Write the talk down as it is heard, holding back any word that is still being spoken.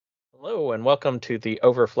Hello, and welcome to the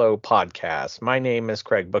Overflow Podcast. My name is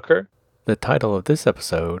Craig Booker. The title of this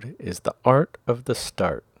episode is The Art of the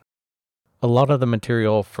Start. A lot of the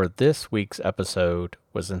material for this week's episode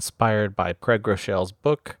was inspired by Craig Groeschel's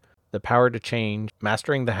book, The Power to Change,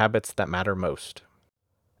 Mastering the Habits That Matter Most.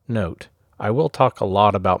 Note, I will talk a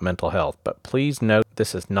lot about mental health, but please note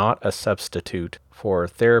this is not a substitute for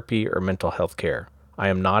therapy or mental health care. I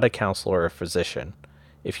am not a counselor or physician.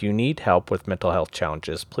 If you need help with mental health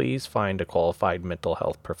challenges, please find a qualified mental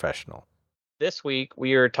health professional. This week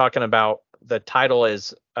we are talking about the title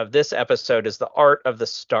is of this episode is The Art of the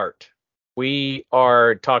Start. We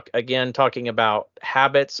are talking about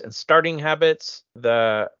habits and starting habits.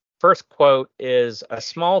 The first quote is a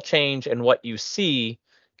small change in what you see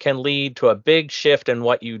can lead to a big shift in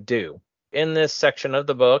what you do. In this section of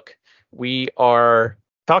the book, we are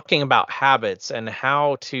talking about habits and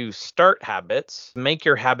how to start habits, make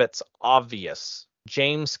your habits obvious.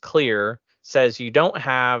 James Clear says you don't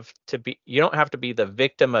have to be the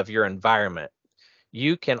victim of your environment.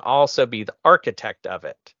 You can also be the architect of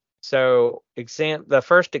it. So the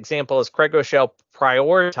first example is Craig Groeschel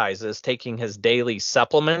prioritizes taking his daily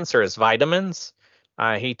supplements or his vitamins.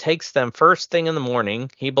 He takes them first thing in the morning.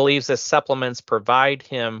 He believes his supplements provide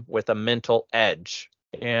him with a mental edge.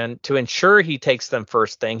 And to ensure he takes them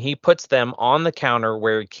first thing, he puts them on the counter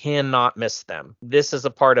where he cannot miss them. This is a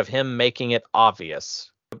part of him making it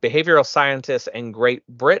obvious. Behavioral scientists in Great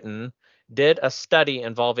Britain did a study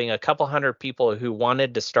involving a couple hundred people who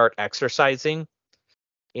wanted to start exercising.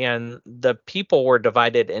 And the people were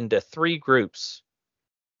divided into three groups.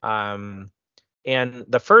 And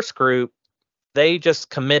the first group, they just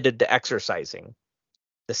committed to exercising.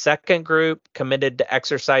 The second group committed to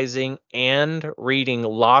exercising and reading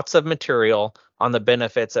lots of material on the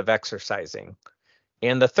benefits of exercising.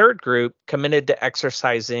 And the third group committed to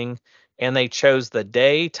exercising and they chose the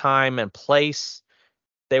day, time, and place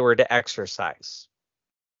they were to exercise.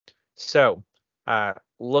 So,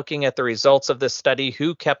 looking at the results of this study,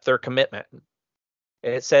 who kept their commitment?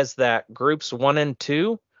 It says that groups 1 and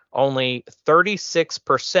 2, only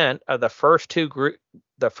 36% of the first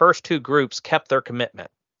two groups kept their commitment.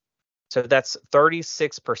 So that's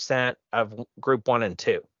 36% of group 1 and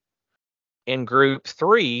 2. In group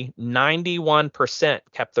 3, 91%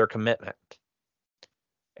 kept their commitment.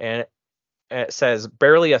 And it says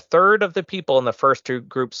barely a third of the people in the first two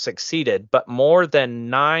groups succeeded, but more than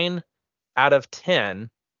 9 out of 10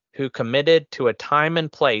 who committed to a time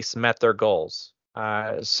and place met their goals.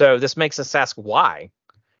 So this makes us ask why.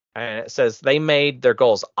 And it says they made their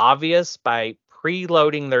goals obvious by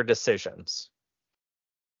preloading their decisions.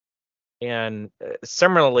 And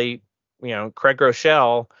similarly, Craig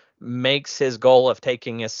Groeschel makes his goal of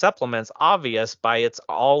taking his supplements obvious by it's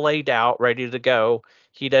all laid out, ready to go.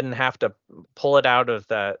 He didn't have to pull it out of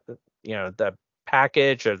the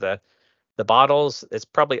package or the bottles. It's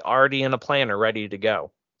probably already in a planner, ready to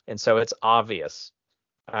go. And so it's obvious.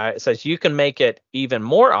 It says you can make it even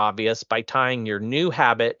more obvious by tying your new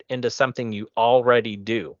habit into something you already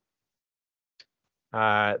do.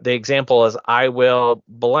 The example is I will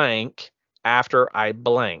blank after I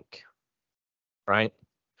blank, right?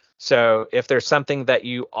 So if there's something that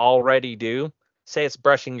you already do, say it's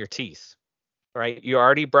brushing your teeth, right? You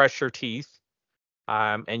already brush your teeth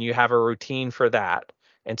and you have a routine for that.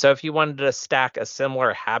 And so if you wanted to stack a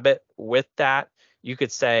similar habit with that, you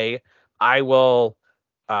could say, I will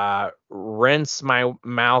rinse my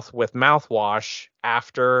mouth with mouthwash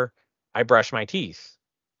after I brush my teeth.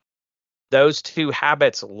 Those two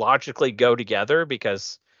habits logically go together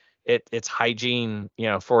because it's hygiene,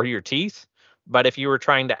 for your teeth. But if you were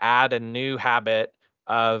trying to add a new habit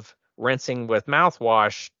of rinsing with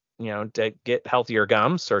mouthwash, to get healthier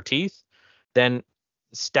gums or teeth, then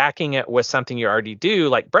stacking it with something you already do,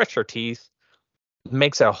 like brush your teeth,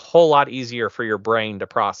 makes it a whole lot easier for your brain to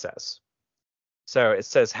process. So it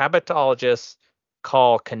says habitologists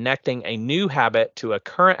call connecting a new habit to a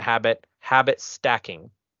current habit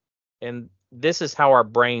stacking. And this is how our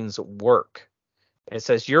brains work. It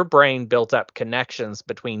says your brain built up connections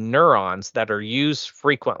between neurons that are used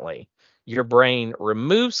frequently. Your brain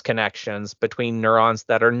removes connections between neurons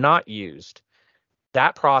that are not used.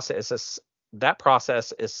 That process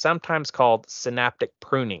is sometimes called synaptic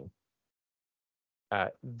pruning.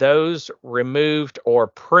 Those removed or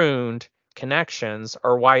pruned connections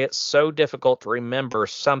are why it's so difficult to remember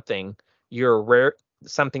something you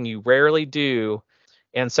rarely do,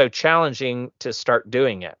 and so challenging to start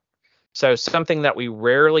doing it. So something that we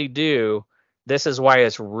rarely do, this is why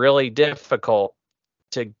it's really difficult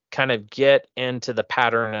to kind of get into the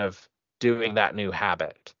pattern of doing that new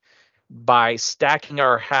habit. By stacking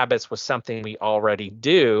our habits with something we already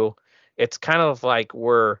do, it's kind of like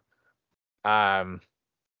we're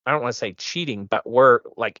I don't want to say cheating, but we're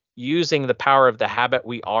like using the power of the habit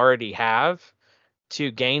we already have to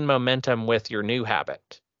gain momentum with your new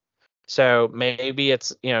habit. So maybe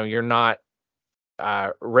it's, you're not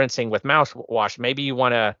rinsing with mouthwash. Maybe you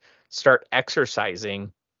want to start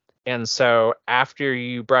exercising. And so after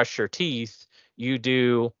you brush your teeth, you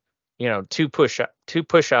do, two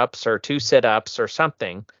push-ups or two sit-ups or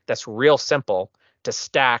something that's real simple to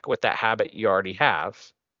stack with that habit you already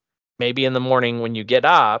have. Maybe in the morning when you get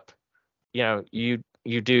up, you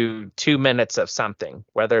do 2 minutes of something,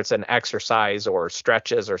 whether it's an exercise or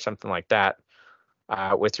stretches or something like that,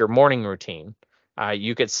 with your morning routine.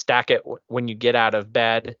 You could stack it when you get out of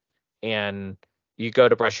bed and you go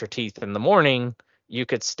to brush your teeth in the morning. You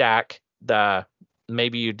could stack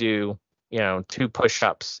maybe you do, 2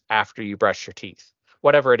 push-ups after you brush your teeth,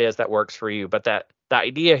 whatever it is that works for you. But the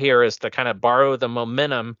idea here is to kind of borrow the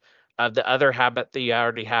momentum of the other habit that you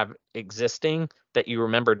already have existing that you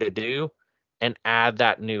remember to do and add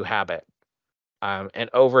that new habit. And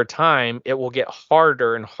over time, it will get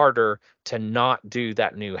harder and harder to not do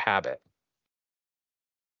that new habit.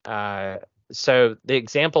 So the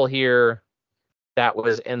example here that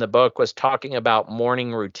was in the book was talking about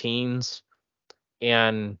morning routines.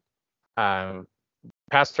 And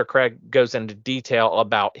Pastor Craig goes into detail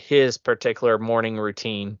about his particular morning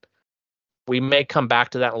routine. We may come back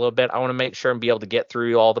to that a little bit. I want to make sure and be able to get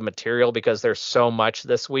through all the material because there's so much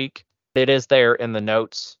this week. It is there in the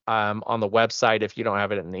notes on the website if you don't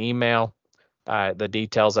have it in the email, the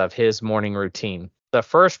details of his morning routine. The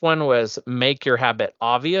first one was make your habit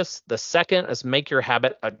obvious. The second is make your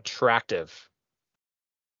habit attractive.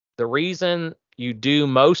 The reason you do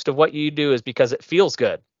most of what you do is because it feels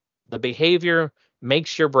good. The behavior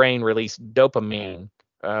makes your brain release dopamine,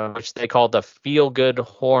 which they call the feel-good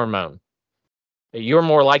hormone. You're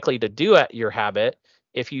more likely to do your habit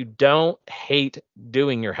if you don't hate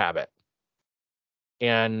doing your habit.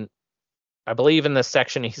 And I believe in this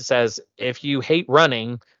section, he says, if you hate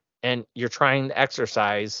running and you're trying to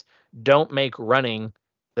exercise, don't make running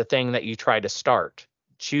the thing that you try to start.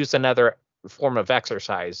 Choose another form of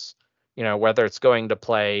exercise, whether it's going to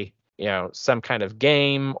play, some kind of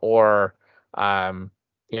game or,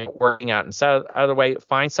 working out in some other way.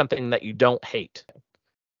 Find something that you don't hate.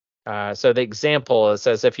 So the example, it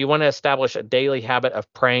says, if you want to establish a daily habit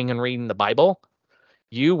of praying and reading the Bible,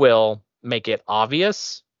 you will make it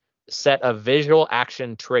obvious, set a visual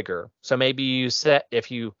action trigger. So maybe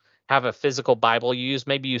if you have a physical Bible you use,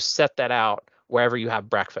 maybe you set that out wherever you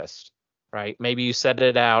have breakfast, right? Maybe you set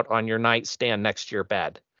it out on your nightstand next to your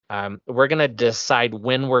bed. We're going to decide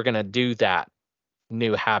when we're going to do that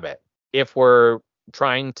new habit. If we're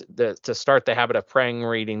trying to start the habit of praying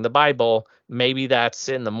and reading the Bible, maybe that's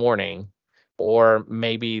in the morning. Or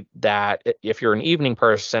maybe that if you're an evening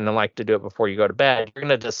person and like to do it before you go to bed, you're going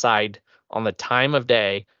to decide on the time of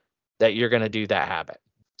day that you're going to do that habit.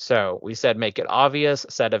 So we said make it obvious,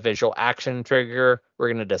 set a visual action trigger. We're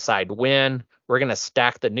going to decide when. We're going to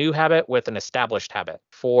stack the new habit with an established habit.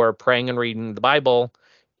 For praying and reading the Bible,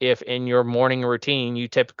 if in your morning routine you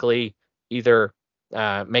typically either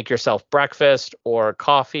make yourself breakfast or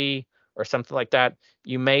coffee or something like that,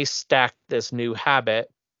 you may stack this new habit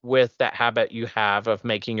with that habit you have of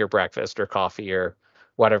making your breakfast or coffee or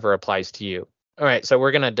whatever applies to you. All right, so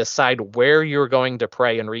we're going to decide where you're going to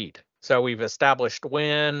pray and read. So we've established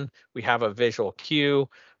when, we have a visual cue.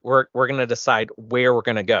 We're going to decide where we're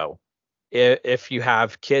going to go. If you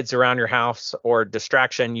have kids around your house or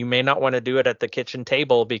distraction, you may not want to do it at the kitchen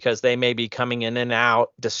table because they may be coming in and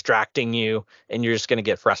out, distracting you, and you're just going to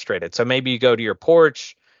get frustrated. So maybe you go to your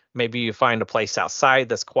porch, maybe you find a place outside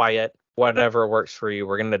that's quiet, whatever works for you.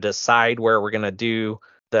 We're going to decide where we're going to do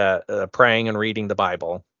the praying and reading the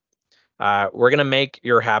Bible. We're going to make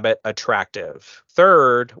your habit attractive.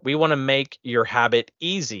 Third, we want to make your habit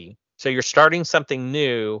easy. So you're starting something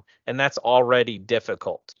new, and that's already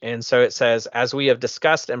difficult. And so it says, as we have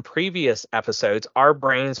discussed in previous episodes, our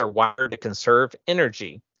brains are wired to conserve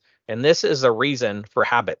energy. And this is a reason for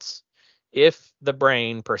habits. If the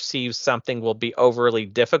brain perceives something will be overly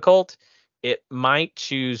difficult, it might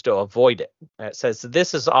choose to avoid it. It says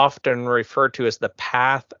this is often referred to as the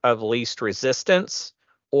path of least resistance,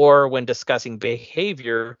 or when discussing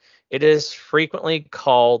behavior, it is frequently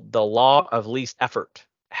called the law of least effort.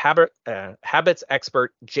 Habits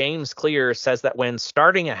expert James Clear says that when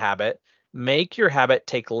starting a habit, make your habit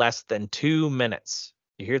take less than 2 minutes.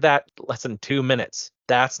 You hear that? Less than 2 minutes.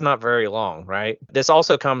 That's not very long, right? This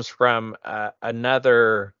also comes from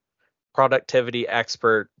another productivity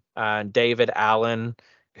expert, David Allen,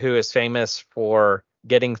 who is famous for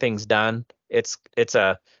getting things done. It's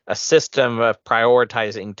a system of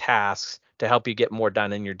prioritizing tasks to help you get more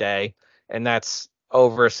done in your day. And that's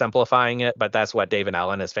oversimplifying it, but that's what David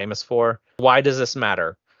Allen is famous for. Why does this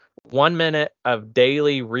matter? 1 minute of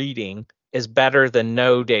daily reading is better than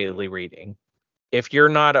no daily reading. If you're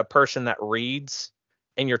not a person that reads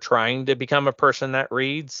and you're trying to become a person that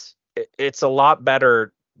reads, it's a lot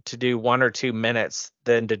better to do 1 or 2 minutes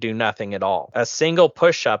than to do nothing at all. A single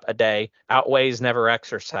push-up a day outweighs never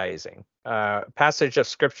exercising. Passage of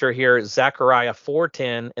scripture here, Zechariah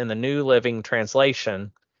 4:10 in the New Living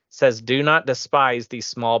Translation says, "Do not despise these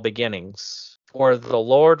small beginnings, for the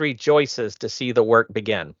Lord rejoices to see the work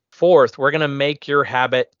begin." Fourth, we're going to make your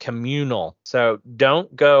habit communal. So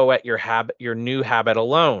don't go at your new habit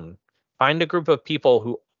alone. Find a group of people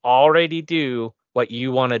who already do what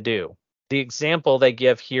you want to do. The example they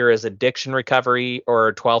give here is addiction recovery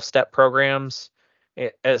or 12-step programs.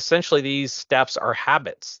 Essentially, these steps are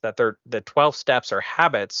habits. The 12 steps are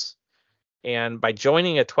habits. And by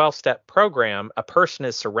joining a 12-step program, a person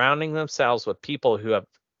is surrounding themselves with people who have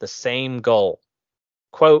the same goal.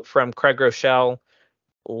 Quote from Craig Groeschel,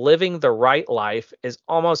 "Living the right life is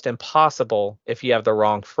almost impossible if you have the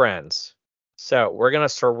wrong friends." So we're going to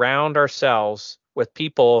surround ourselves with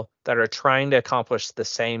people that are trying to accomplish the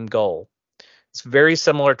same goal. It's very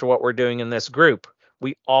similar to what we're doing in this group.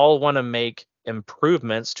 We all want to make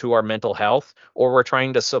improvements to our mental health, or we're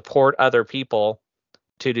trying to support other people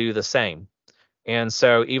to do the same. And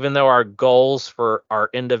so even though our goals for our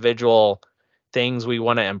individual things we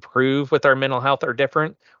want to improve with our mental health are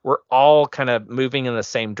different, we're all kind of moving in the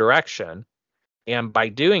same direction. And by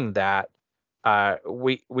doing that,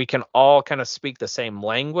 we can all kind of speak the same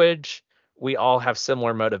language. We all have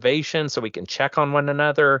similar motivation, so we can check on one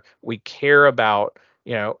another. We care about,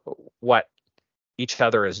 what each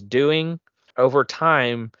other is doing. Over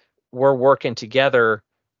time, we're working together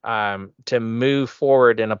to move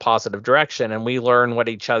forward in a positive direction, and we learn what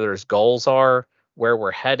each other's goals are, where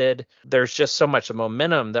we're headed. There's just so much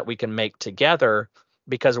momentum that we can make together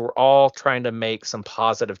because we're all trying to make some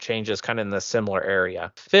positive changes kind of in the similar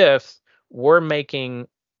area. Fifth, we're making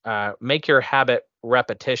make your habit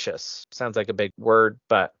repetitious. Sounds like a big word,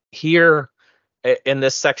 but here in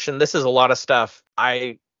this section, this is a lot of stuff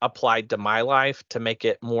I applied to my life to make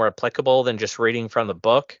it more applicable than just reading from the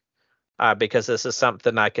book, because this is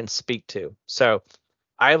something I can speak to. So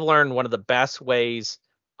I've learned one of the best ways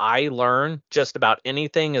I learn just about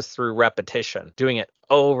anything is through repetition, doing it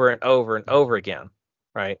over and over and over again,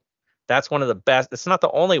 right? That's one of the best. It's not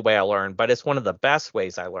the only way I learn, but it's one of the best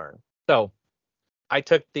ways I learn. So I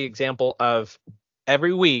took the example of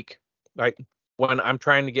every week, right? When I'm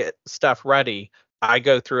trying to get stuff ready, I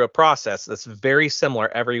go through a process that's very similar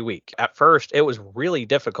every week. At first, it was really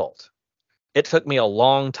difficult. It took me a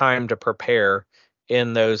long time to prepare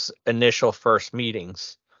in those initial first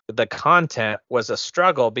meetings. The content was a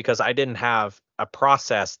struggle because I didn't have a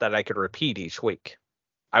process that I could repeat each week.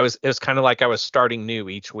 It was kind of like I was starting new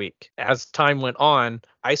each week. As time went on,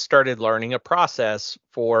 I started learning a process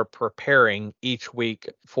for preparing each week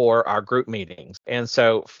for our group meetings. And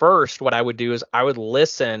so first, what I would do is I would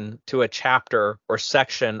listen to a chapter or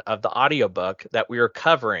section of the audiobook that we were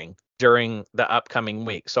covering during the upcoming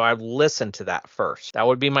week. So I would listen to that first. That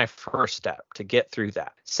would be my first step to get through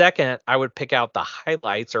that. Second, I would pick out the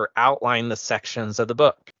highlights or outline the sections of the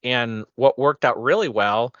book. And what worked out really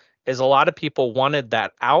well is a lot of people wanted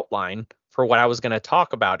that outline for what I was going to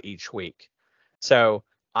talk about each week. So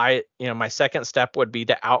my second step would be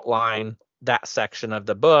to outline that section of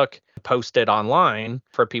the book, post it online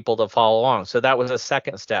for people to follow along. So that was a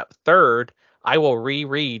second step. Third, I will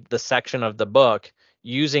reread the section of the book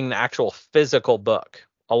using the actual physical book.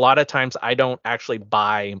 A lot of times I don't actually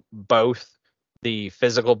buy both the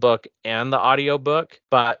physical book and the audio book,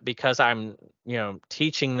 but because I'm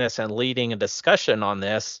teaching this and leading a discussion on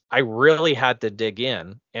this, I really had to dig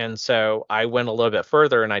in. And so I went a little bit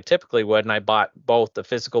further and I typically would, and I bought both the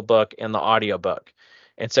physical book and the audio book.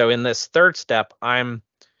 And so in this third step, I'm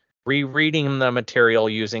rereading the material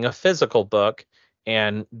using a physical book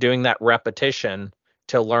and doing that repetition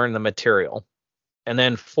to learn the material. And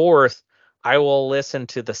then fourth, I will listen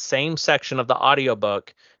to the same section of the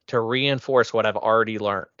audiobook to reinforce what I've already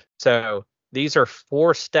learned. So these are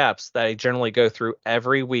 4 steps that I generally go through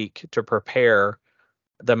every week to prepare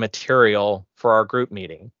the material for our group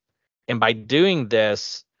meeting. And by doing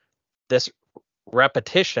this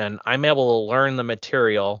repetition, I'm able to learn the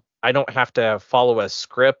material. I don't have to follow a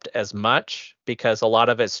script as much because a lot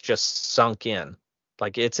of it's just sunk in,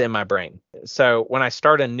 like it's in my brain. So when I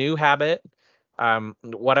start a new habit,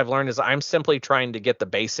 what I've learned is I'm simply trying to get the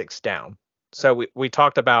basics down. So we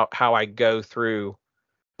talked about how I go through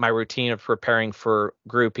my routine of preparing for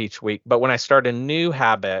group each week. But when I start a new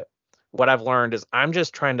habit, what I've learned is I'm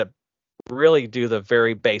just trying to really do the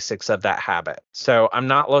very basics of that habit. So I'm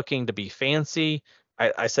not looking to be fancy.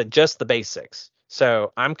 I said just the basics.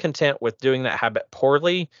 So I'm content with doing that habit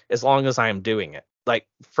poorly as long as I am doing it. Like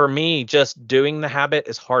for me, just doing the habit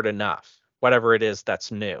is hard enough, whatever it is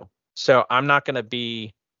that's new. So I'm not going to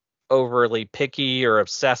be overly picky or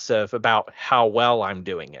obsessive about how well I'm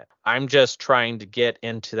doing it. I'm just trying to get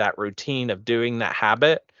into that routine of doing that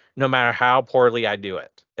habit, no matter how poorly I do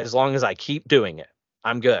it. As long as I keep doing it,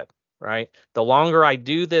 I'm good, right? The longer I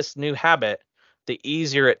do this new habit, the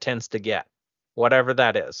easier it tends to get, whatever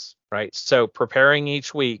that is, right? So preparing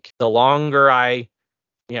each week, the longer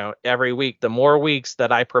every week, the more weeks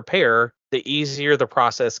that I prepare, the easier the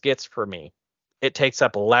process gets for me. It takes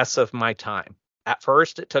up less of my time. At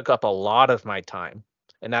first, it took up a lot of my time,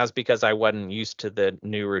 and that's because I wasn't used to the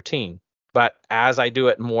new routine. But as I do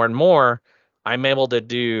it more and more, I'm able to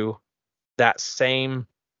do that same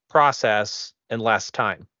process in less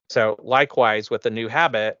time. So likewise, with a new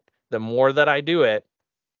habit, the more that I do it,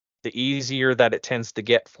 the easier that it tends to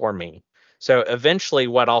get for me. So eventually,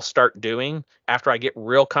 what I'll start doing after I get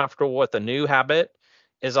real comfortable with a new habit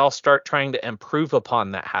is I'll start trying to improve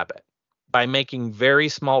upon that habit by making very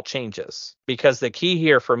small changes. Because the key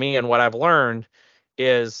here for me and what I've learned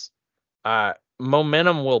is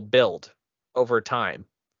momentum will build over time.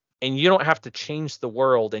 And you don't have to change the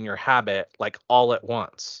world in your habit like all at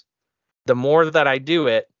once. The more that I do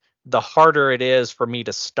it, the harder it is for me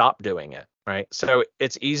to stop doing it. Right. So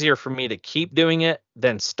it's easier for me to keep doing it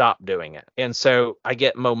than stop doing it. And so I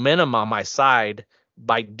get momentum on my side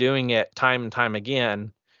by doing it time and time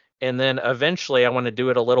again. And then eventually I want to do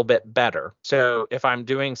it a little bit better. So if I'm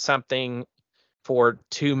doing something for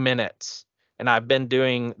 2 minutes and I've been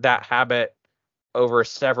doing that habit over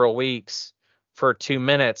several weeks for 2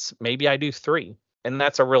 minutes, maybe I do 3. And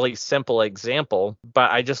that's a really simple example,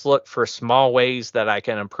 but I just look for small ways that I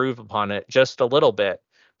can improve upon it just a little bit.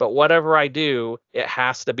 But whatever I do, it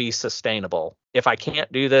has to be sustainable. If I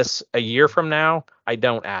can't do this a year from now, I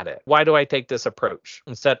don't add it. Why do I take this approach?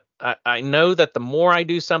 Instead, I know that the more I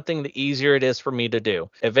do something, the easier it is for me to do.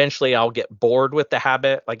 Eventually, I'll get bored with the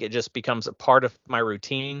habit, like it just becomes a part of my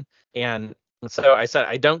routine. And so I said,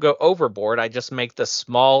 I don't go overboard. I just make the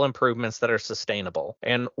small improvements that are sustainable.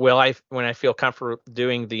 And when I feel comfortable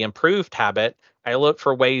doing the improved habit, I look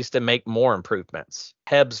for ways to make more improvements.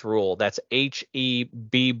 Hebb's rule, that's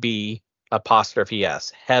HEBB apostrophe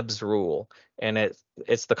S, Hebb's rule. And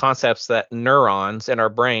it's the concepts that neurons in our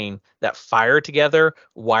brain that fire together,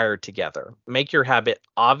 wire together. Make your habit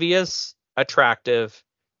obvious, attractive,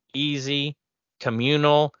 easy,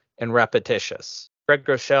 communal, and repetitious. Craig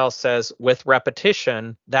Groeschel says, with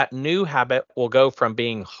repetition, that new habit will go from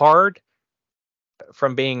being hard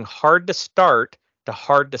to start to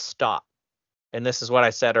hard to stop. And this is what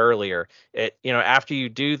I said earlier. After you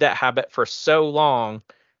do that habit for so long,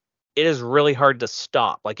 it is really hard to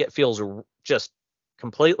stop. Like it feels just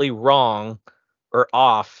completely wrong or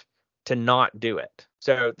off to not do it.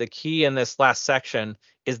 So the key in this last section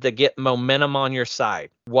is to get momentum on your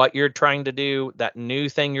side. What you're trying to do, that new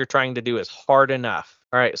thing you're trying to do is hard enough.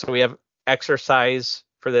 All right, so we have exercise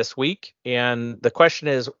for this week. And the question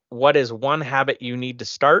is, what is one habit you need to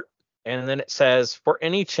start? And then it says, for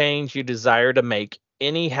any change you desire to make,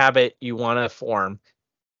 any habit you want to form,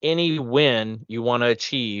 any win you want to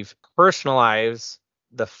achieve, personalize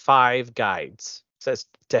the 5 guides. It says,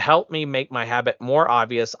 to help me make my habit more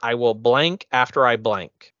obvious, I will blank after I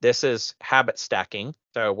blank. This is habit stacking.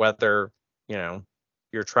 So whether,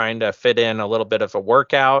 you're trying to fit in a little bit of a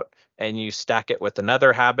workout and you stack it with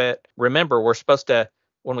another habit. Remember,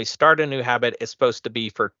 when we start a new habit, it's supposed to be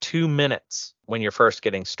for 2 minutes when you're first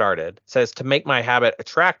getting started. It says to make my habit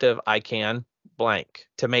attractive, I can blank.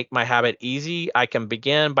 To make my habit easy, I can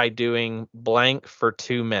begin by doing blank for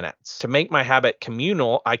 2 minutes. To make my habit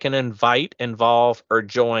communal, I can invite, involve, or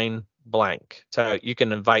join blank. So you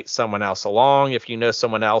can invite someone else along if you know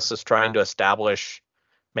someone else is trying to establish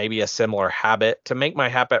maybe a similar habit. To make my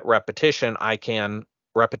habit repetitious, I can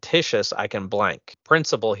blank.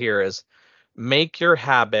 Principle here is make your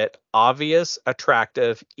habit obvious,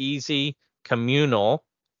 attractive, easy, communal,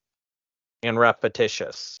 and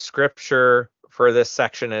repetitious. Scripture for this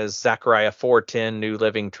section is Zechariah 4:10, New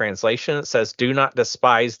Living Translation. It says, do not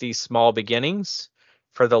despise these small beginnings,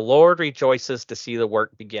 for the Lord rejoices to see the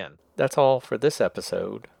work begin. That's all for this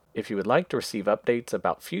episode. If you would like to receive updates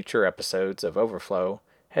about future episodes of Overflow,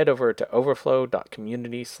 head over to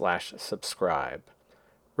overflow.community/subscribe.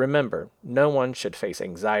 Remember, no one should face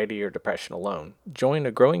anxiety or depression alone. Join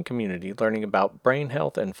a growing community learning about brain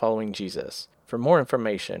health and following Jesus. For more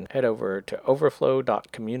information, head over to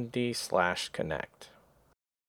overflow.community/connect.